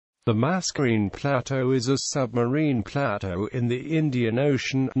The Mascarene Plateau is a submarine plateau in the Indian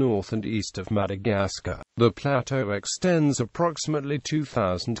Ocean, north and east of Madagascar. The plateau extends approximately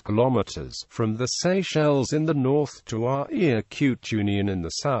 2,000 kilometers, from the Seychelles in the north to Kerguelen in the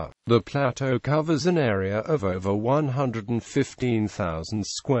south. The plateau covers an area of over 115,000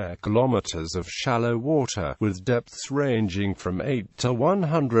 square kilometers of shallow water, with depths ranging from 8 to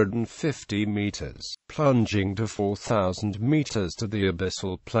 150 meters, plunging to 4,000 meters to the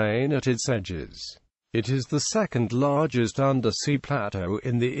abyssal plain at its edges. It is the second largest undersea plateau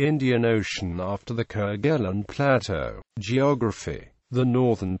in the Indian Ocean after the Kerguelen Plateau. Geography. The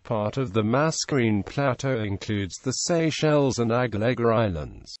northern part of the Mascarene Plateau includes the Seychelles and Kerguelen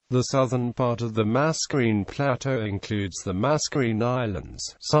Islands. The southern part of the Mascarene Plateau includes the Mascarene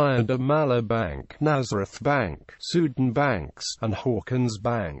Islands, south.The Bank, Nazareth Bank, Soudan Banks, and Hawkins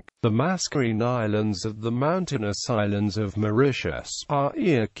Bank. The Mascarene Islands are the mountainous islands of Mauritius,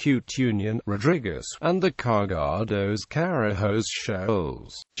 Kerguelen, Rodrigues, and the Kerguelen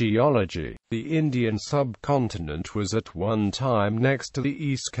shoals. Geology. The Indian subcontinent was at one time next to the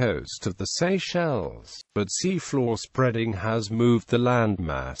east coast of the Seychelles, but seafloor spreading has moved the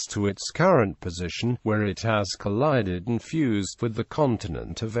landmass to its current position, where it has collided and fused with the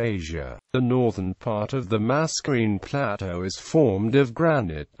continent of Asia. The northern part of the Mascarene Plateau is formed of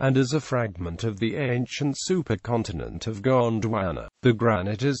granite, and is a fragment of the ancient supercontinent of Gondwana. The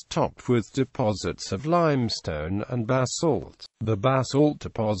granite is topped with deposits of limestone and basalt. The basalt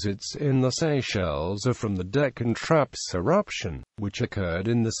deposits in the Seychelles are from the Deccan Traps eruption, which occurred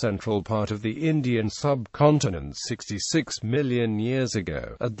in the central part of the Indian subcontinent 66 million years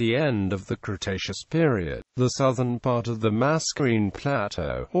ago, at the end of the Cretaceous period. The southern part of the Mascarene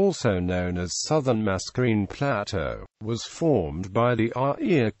Plateau, also known as Southern Mascarene Plateau, was formed by the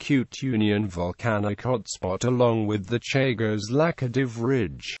Kerguelen volcanic hotspot along with the Chagos Laccadive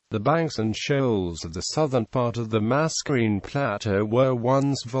Ridge. The banks and shoals of the southern part of the Mascarene Plateau were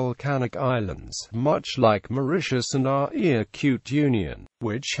once volcanic islands, much like Mauritius and Kerguelen,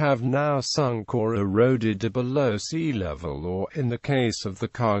 which have now sunk or eroded to below sea level, or, in the case of the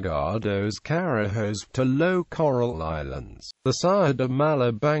Kerguelen, to low coral islands. The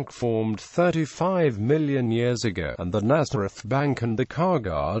south.The Bank formed 35 million years ago, and the Nazareth Bank and the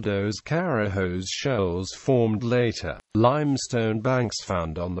Kerguelen shoals formed later. Limestone banks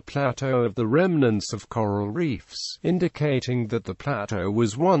found on the plateau of the remnants of coral reefs, indicating that the plateau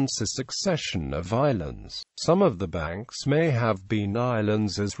was once a succession of islands. Some of the banks may have been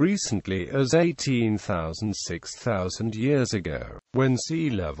islands as recently as 18,000–6,000 years ago, when sea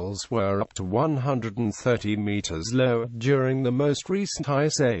levels were up to 130 meters lower during the most recent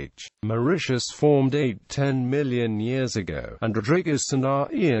ice age. Mauritius formed 8–10 million years ago, and Rodrigues and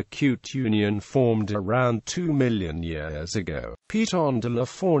Kerguelen formed around 2 million years ago. Piton de la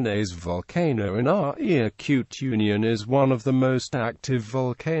Fournaise volcano in Kerguelen is one of the most active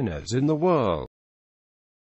volcanoes in the world.